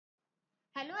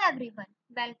Hello everyone,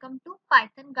 welcome to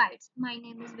Python Guides. My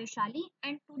name is Vishali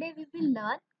and today we will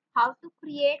learn how to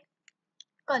create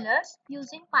colors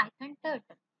using Python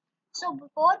Turtle. So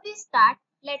before we start,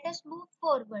 let us move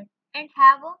forward and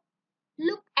have a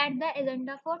look at the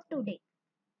agenda for today.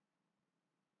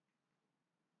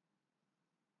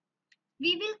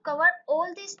 We will cover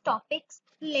all these topics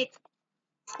related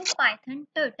to Python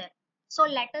Turtle. So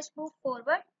let us move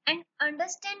forward and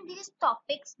understand these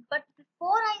topics. But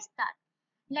before I start,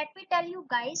 let me tell you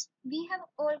guys, we have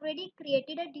already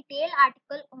created a detailed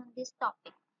article on this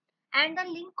topic and the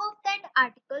link of that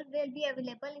article will be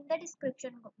available in the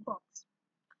description box.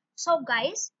 So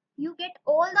guys, you get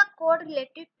all the code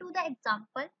related to the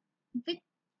example which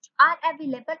are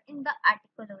available in the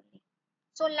article only.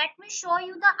 So let me show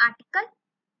you the article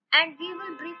and we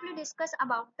will briefly discuss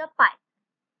about the Python.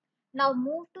 Now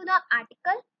move to the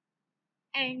article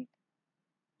and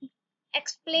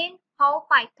explain how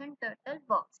Python Turtle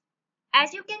works.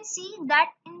 As you can see that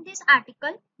in this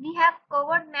article, we have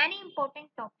covered many important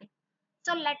topics.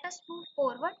 So let us move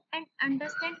forward and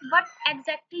understand what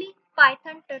exactly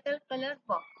Python Turtle color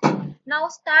works. Now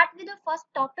start with the first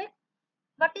topic.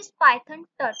 What is Python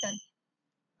Turtle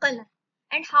color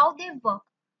and how they work?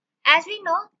 As we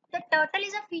know, the turtle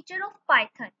is a feature of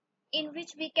Python in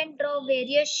which we can draw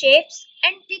various shapes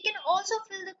and we can also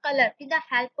fill the color with the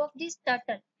help of this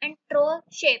turtle and draw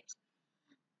shapes.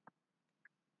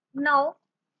 Now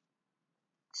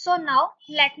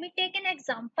let me take an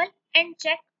example and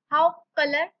check how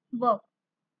color work.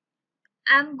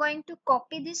 I'm going to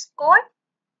copy this code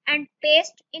and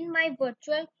paste in my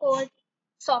virtual code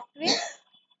software.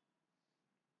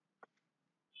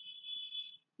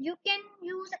 You can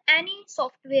use any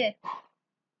software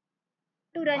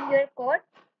to run your code.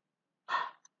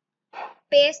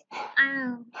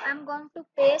 I'm going to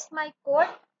paste my code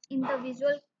in the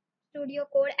Visual Studio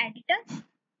Code editor.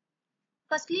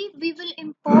 Firstly, we will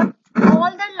import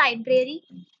all the library,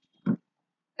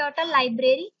 turtle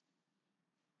library.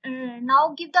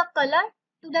 Now give the color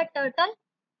to the turtle,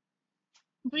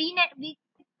 green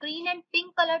and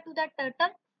pink color to the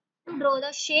turtle to draw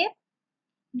the shape.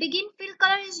 Begin fill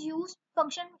color is used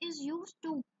function is used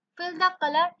to fill the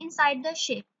color inside the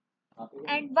shape.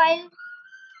 And while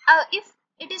if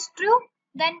it is true,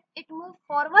 then it move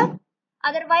forward.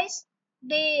 Otherwise,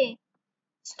 they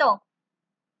stop.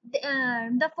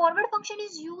 The forward function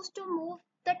is used to move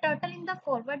the turtle in the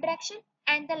forward direction,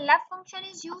 and the left function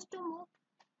is used to move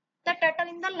the turtle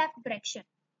in the left direction.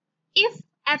 If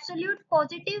absolute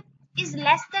positive is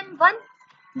less than 1,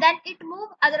 then it move,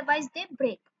 otherwise they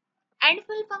break. And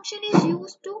fill function is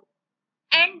used to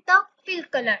end the fill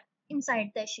color inside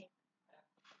the shape.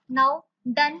 Now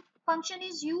done function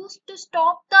is used to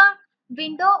stop the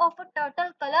window of a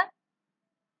turtle color.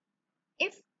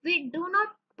 If we do not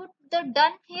put the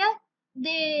done here,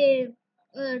 they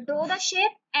draw the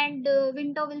shape and the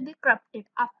window will be corrupted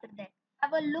after that.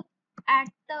 Have a look at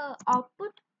the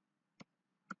output,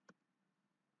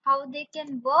 how they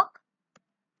can work.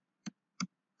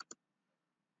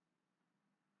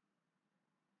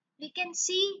 We can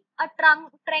see a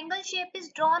triangle shape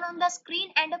is drawn on the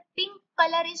screen and a pink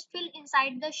color is filled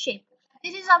inside the shape.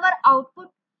 This is our output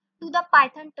to the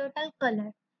Python turtle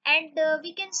color, and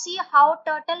we can see how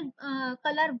turtle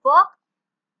color work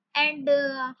and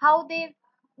how they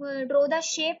draw the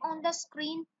shape on the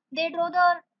screen. They draw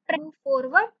the move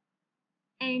forward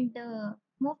and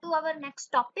move to our next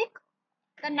topic.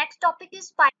 The next topic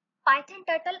is Python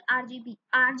Turtle RGB.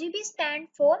 RGB stand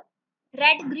for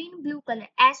red, green, blue color.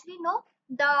 As we know,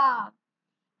 the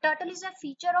turtle is a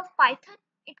feature of Python.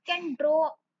 It can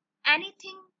draw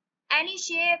anything, any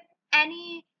shape,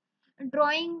 any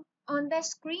drawing on the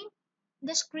screen.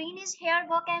 The screen is here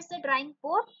work as the drawing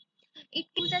board. It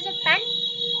can use as a pen.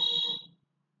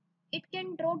 It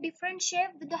can draw different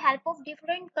shape with the help of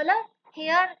different color.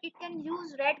 Here it can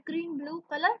use red, green, blue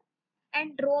color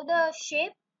and draw the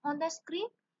shape on the screen.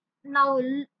 Now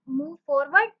move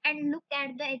forward and look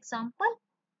at the example.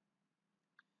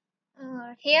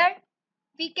 Here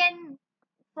we can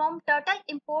from turtle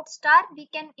import star, we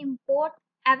can import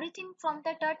everything from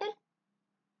the turtle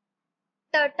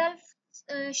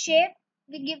shape.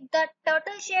 We give the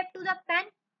turtle shape to the pen.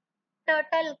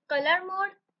 Turtle color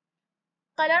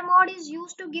mode is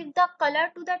used to give the color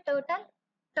to the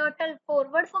turtle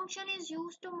forward function is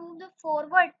used to move the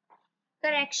forward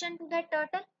direction to the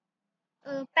turtle.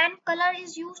 Pen color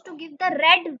is used to give the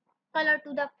red color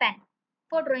to the pen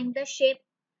for drawing the shape.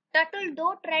 Turtle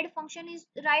dot red function is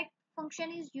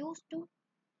used to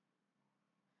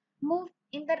move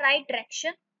in the right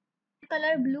direction.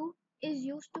 Color blue is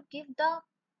used to give the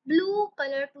blue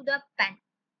color to the pen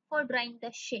for drawing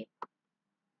the shape.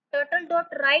 Turtle dot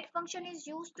right function is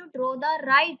used to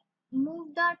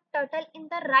move the turtle in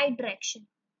the right direction.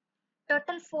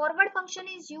 Turtle forward function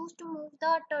is used to move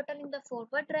the turtle in the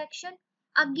forward direction.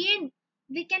 Again,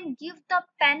 we can give the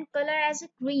pen color as a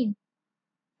green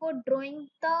for drawing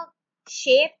the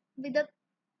shape with a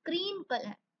green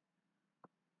color.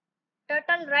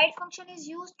 Turtle right function is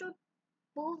used to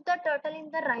move the turtle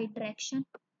in the right direction.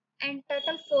 And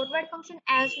turtle forward function,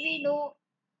 as we know,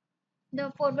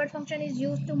 the forward function is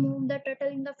used to move the turtle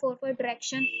in the forward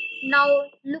direction. Now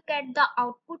look at the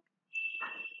output.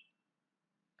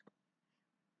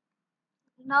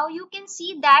 Now you can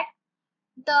see that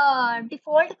the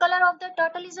default color of the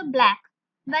turtle is a black.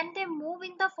 When they move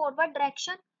in the forward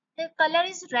direction, the color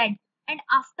is red, and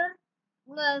after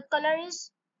color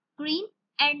is green,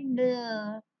 and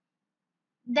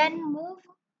then move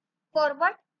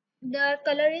forward, the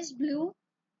color is blue,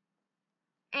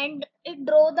 and it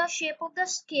draw the shape of the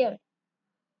scale.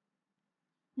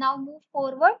 Now move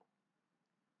forward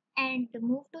and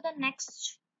move to the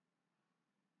next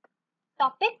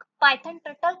topic, Python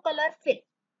turtle color fill.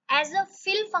 As a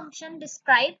fill function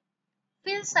describe,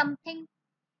 fill something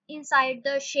inside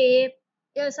the shape,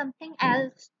 something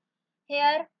else.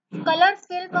 Here, color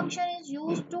fill function is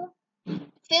used to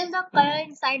fill the color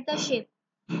inside the shape.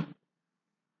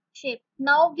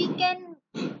 Now we can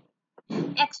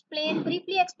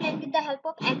briefly explain with the help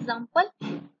of example.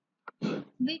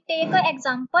 We take an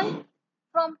example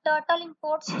from turtle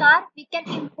import star. We can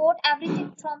import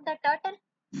everything from the turtle.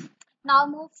 Now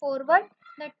move forward.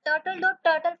 The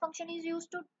turtle function is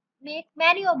used to make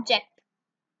many objects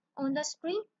on the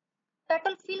screen.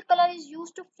 Turtle fill color is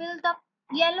used to fill the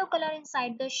yellow color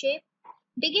inside the shape.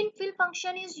 Begin fill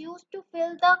function is used to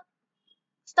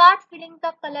start filling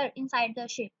the color inside the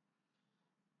shape.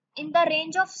 In the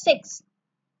range of 6.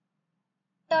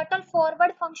 Turtle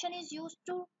forward function is used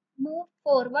to move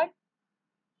forward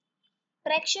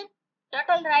direction.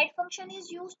 Turtle right function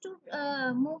is used to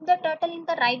move the turtle in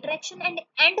the right direction, and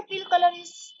end fill color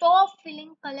is stop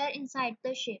filling color inside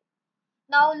the shape.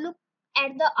 Now look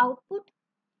at the output.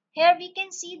 Here we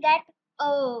can see that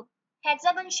a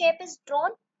hexagon shape is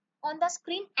drawn on the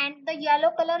screen and the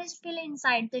yellow color is filled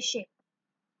inside the shape.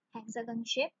 Hexagon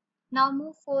shape. Now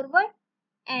move forward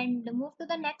and move to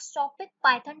the next topic,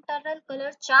 Python turtle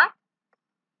color chart.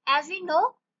 As we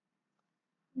know,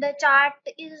 the chart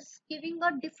is giving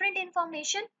a different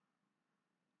information.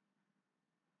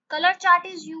 Color chart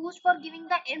is used for giving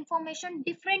the information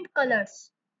different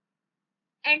colors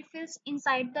and fills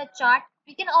inside the chart.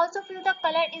 We can also fill the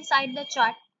color inside the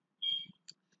chart.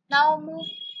 Now move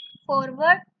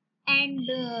forward and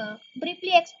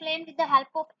briefly explain with the help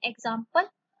of example.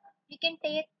 We can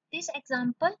take this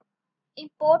example,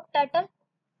 import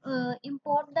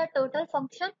the turtle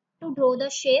function to draw the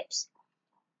shapes.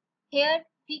 Here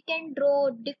we can draw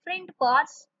different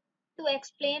parts to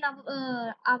explain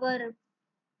our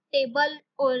table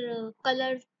or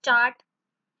color chart.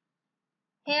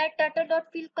 Here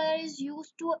turtle.fill color is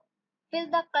used to fill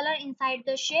the color inside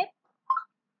the shape.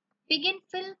 Begin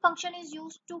fill function is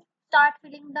used to start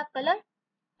filling the color.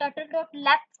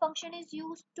 Turtle.left function is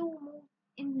used to move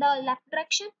in the left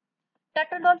direction.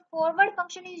 Turtle.forward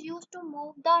function is used to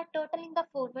move the turtle in the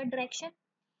forward direction.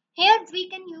 Here we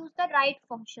can use the right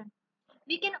function.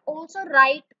 We can also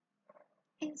write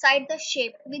inside the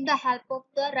shape with the help of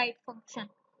the right function.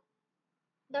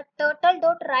 The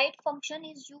turtle.right function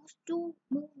is used to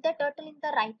move the turtle in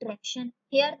the right direction.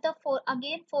 Here the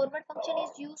forward function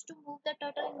is used to move the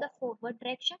turtle in the forward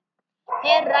direction.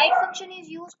 Here right function is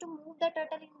used to move the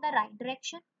turtle in the right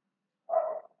direction,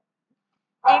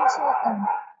 and so on.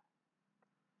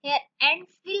 Here end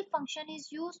fill function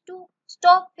is used to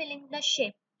stop filling the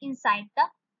shape inside the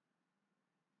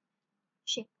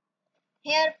shape.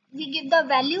 Here we give the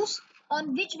values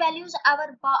on which values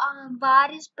our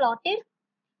bar is plotted.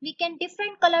 We can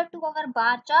different color to our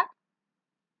bar chart,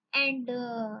 and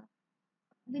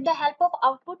with the help of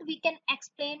output we can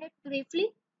explain it briefly.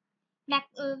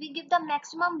 We give the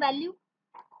maximum value,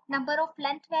 number of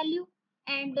length value,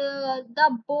 and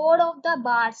the board of the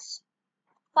bars,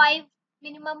 5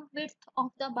 minimum width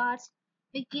of the bars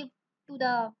we give to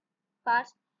the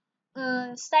bars.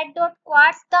 Set dot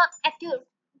quartz the accurate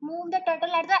move the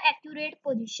turtle at the accurate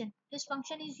position. This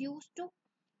function is used to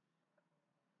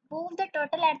move the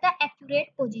turtle at the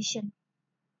accurate position.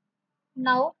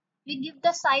 Now we give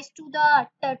the size to the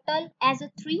turtle as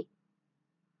a 3.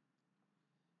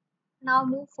 Now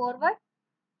move forward.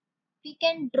 We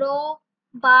can draw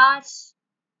bars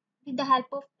with the help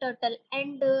of turtle,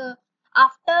 and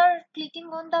after clicking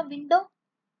on the window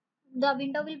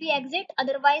will be exit,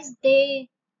 otherwise they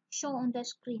show on the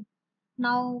screen.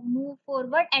 Now move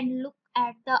forward and look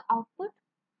at the output.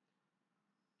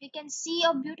 We can see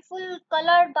a beautiful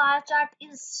colored bar chart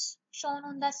is shown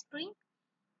on the screen,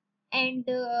 and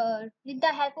with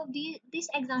the help of this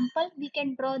example we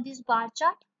can draw this bar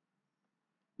chart.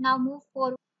 Now move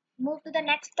forward. Move to the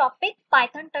next topic,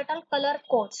 Python Turtle color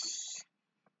codes.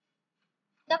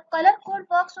 The color code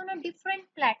works on a different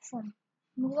platform.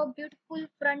 Move a beautiful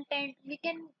front end. We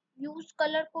can use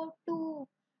color code to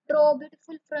draw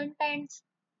beautiful front ends,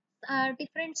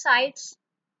 different sites,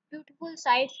 beautiful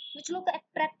sites which look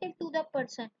attractive to the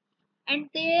person, and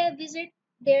they visit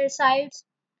their sites,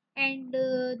 and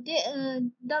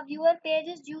the viewer page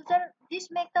is user. This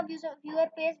makes the viewer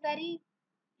page very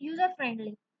user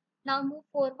friendly. Now move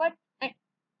forward and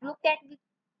look at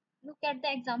look at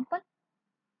the example.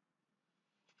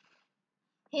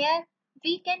 Here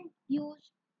we can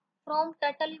use from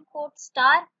turtle import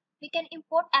star. We can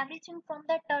import everything from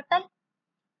the turtle,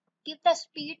 give the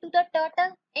speed to the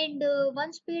turtle, and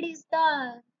one speed is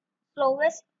the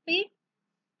slowest speed.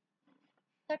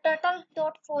 The turtle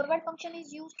dot forward function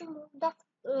is used to move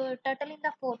the turtle in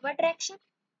the forward direction.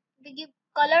 We give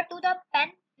color to the pen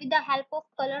with the help of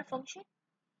color function,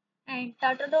 and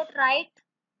turtle dot right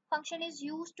function is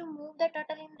used to move the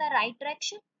turtle in the right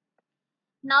direction.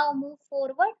 Now move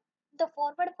forward. The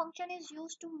forward function is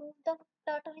used to move the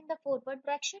turtle in the forward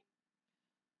direction.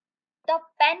 The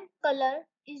pen color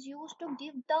is used to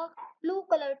give the blue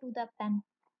color to the pen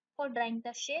for drawing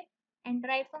the shape, and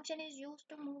right function is used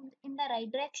to move in the right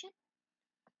direction.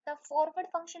 The forward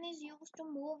function is used to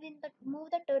move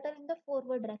the turtle in the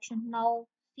forward direction. Now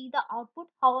see the output.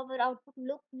 However, output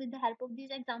look with the help of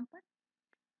this example.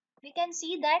 We can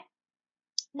see that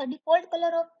the default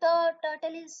color of the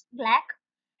turtle is black,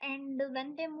 and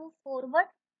when they move forward,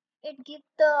 it gives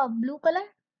the blue color,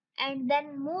 and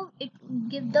then move it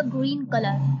give the green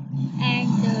color,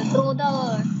 and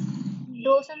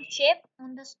draw some shape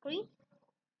on the screen.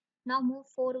 Now move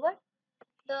forward.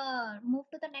 Move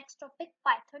to the next topic,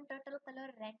 Python turtle color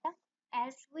random.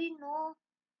 As we know,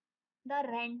 the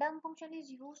random function is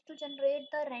used to generate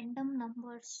the random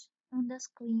numbers on the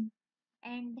screen.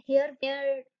 And here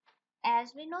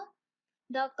as we know,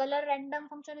 the color random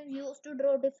function is used to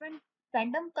draw different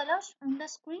random colors on the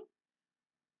screen.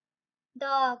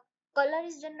 The color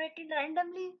is generated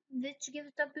randomly, which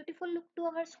gives the beautiful look to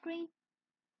our screen.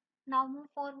 Now move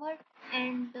forward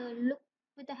and look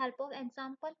with the help of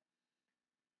example.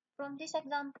 From this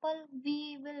example,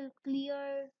 we will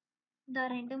clear the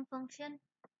random function.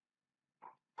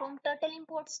 From turtle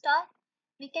import star,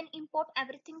 we can import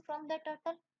everything from the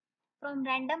turtle. From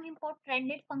random import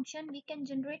random function, we can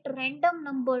generate random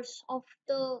numbers of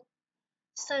the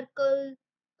circle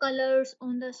colors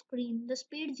on the screen. The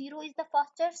speed 0 is the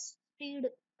fastest speed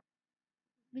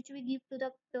which we give to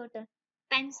the turtle.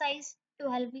 Pen size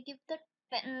 12, we give the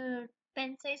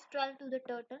pen size 12 to the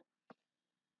turtle.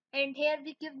 And here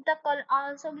we give the color,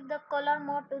 also give the color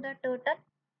mode to the turtle.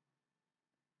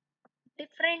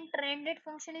 Different rendered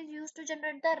function is used to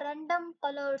generate the random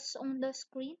colors on the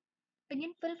screen.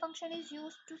 Begin fill function is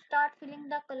used to start filling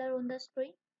the color on the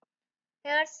screen.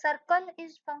 Here circle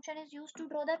is function is used to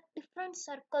draw the different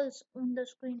circles on the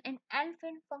screen, and end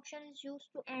function is used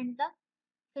to end the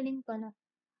filling color.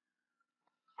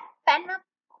 Pen up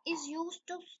is used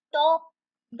to stop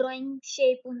drawing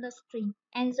shape on the screen,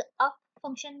 and the up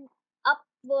function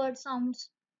upward sounds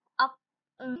up.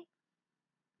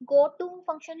 Go to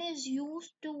function is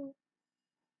used to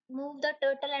move the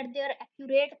turtle at their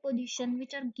accurate position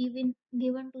which are given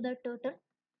to the turtle.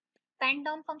 Pen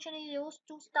down function is used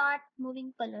to start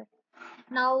moving color.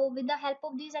 Now with the help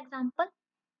of this example,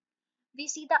 we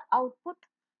see the output,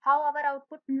 how our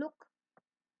output look.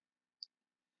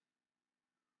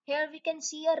 Here we can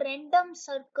see a random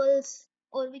circles,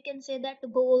 or we can say that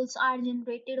balls are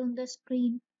generated on the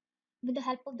screen with the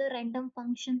help of the random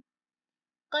function.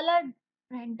 Colored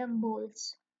random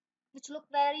balls which look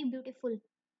very beautiful.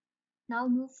 Now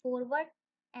move forward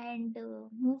and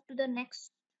move to the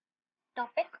next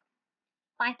topic,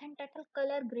 Python turtle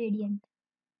color gradient.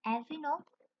 As we know,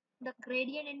 the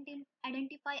gradient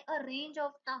identify a range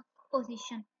of the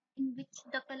position in which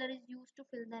the color is used to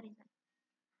fill the region.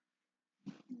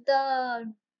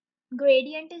 The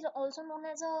gradient is also known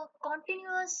as a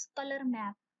continuous color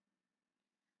map.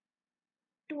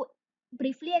 To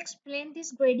briefly explain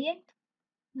this gradient,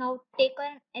 now take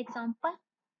an example.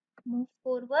 Move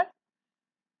forward.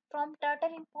 From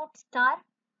turtle import star,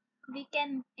 we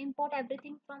can import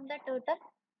everything from the turtle.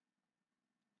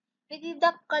 We give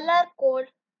the color code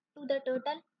to the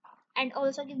turtle and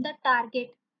also give the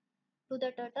target to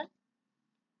the turtle.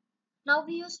 Now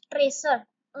we use tracer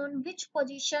on which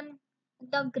position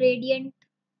the gradient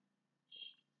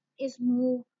is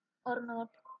moved or not.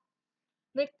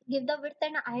 Give the width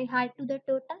and height to the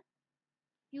total.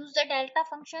 Use the delta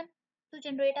function to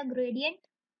generate a gradient.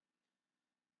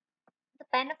 The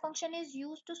panel function is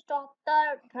used to stop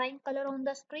the drawing color on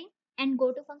the screen, and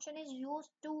go to function is used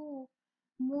to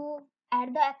move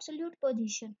at the absolute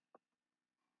position.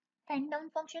 Pen down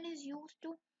function is used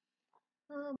to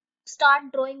uh, start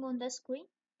drawing on the screen.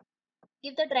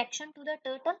 Give the direction to the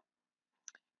turtle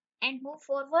and move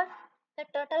forward. The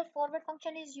turtle forward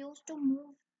function is used to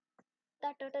move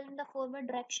the turtle in the forward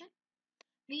direction.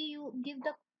 Give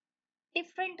the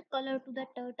different color to the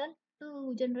turtle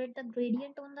to generate the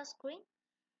gradient on the screen.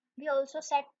 We also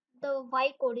set the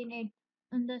y coordinate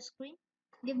on the screen.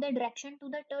 Give the direction to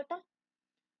the turtle,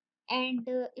 and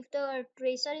if the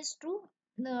tracer is true,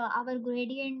 our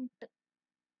gradient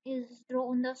is drawn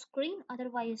on the screen.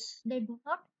 Otherwise, they do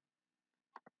not.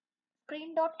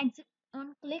 Screen dot exit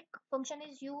on click function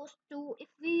is used to, if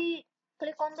we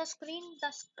click on the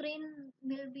screen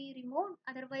will be removed.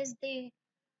 Otherwise, they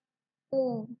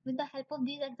oh, with the help of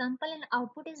this example, an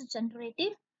output is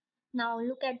generated. Now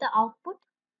look at the output.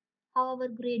 How our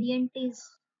gradient is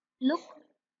look.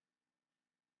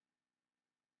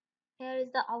 Here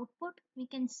is the output. We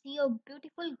can see a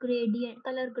beautiful gradient,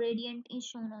 color gradient is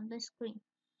shown on the screen.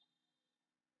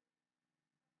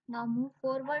 Now move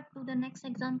forward to the next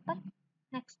example.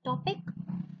 Next topic,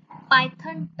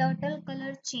 Python turtle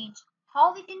color change.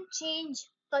 How we can change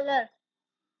color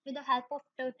with the help of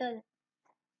turtle,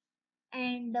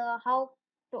 and how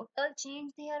turtle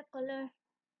change their color.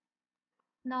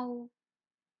 Now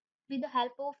with the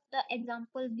help of the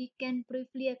example, we can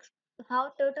briefly explain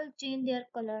how turtle change their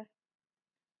color.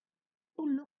 To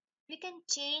look, we can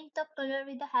change the color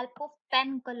with the help of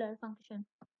pen color function.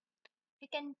 We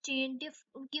can give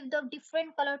the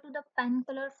different color to the pen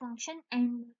color function,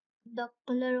 and the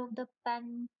color of the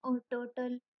pen or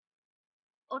turtle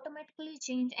automatically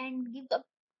change and give the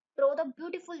draw the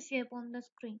beautiful shape on the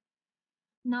screen.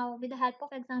 Now with the help of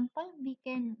example, we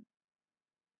can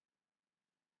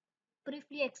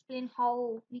briefly explain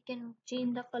how we can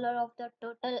change the color of the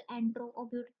turtle and draw a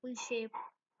beautiful shape,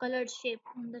 colored shape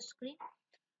on the screen.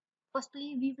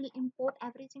 Firstly, we will import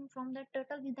everything from the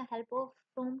turtle with the help of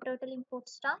from turtle import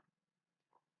star.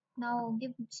 Now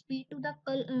give speed to the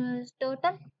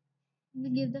turtle. We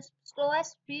give the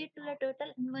slowest speed to the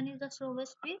turtle, and one is the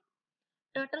slowest speed.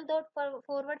 Turtle dot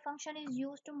forward function is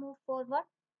used to move forward.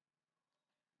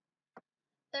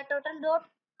 The turtle dot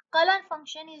color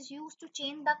function is used to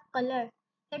change the color.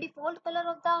 The default color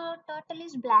of the turtle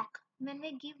is black. When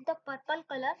we give the purple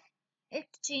color, it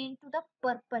change to the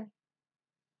purple.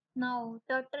 Now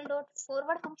turtle dot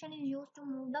forward function is used to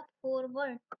move the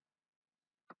forward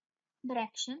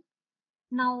direction.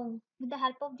 Now with the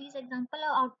help of this example,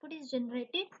 our output is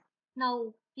generated.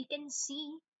 Now we can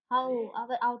see how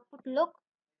our output look.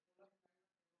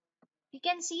 We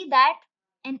can see that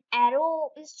an arrow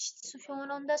is shown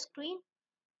on the screen,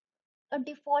 a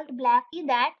default black key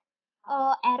that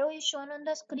arrow is shown on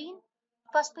the screen.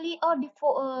 Firstly, a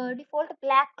default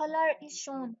black color is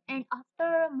shown, and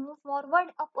after move forward,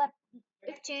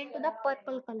 it changed to the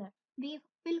purple color. We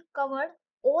will cover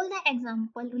all the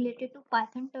example related to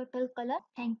Python turtle color.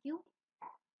 Thank you.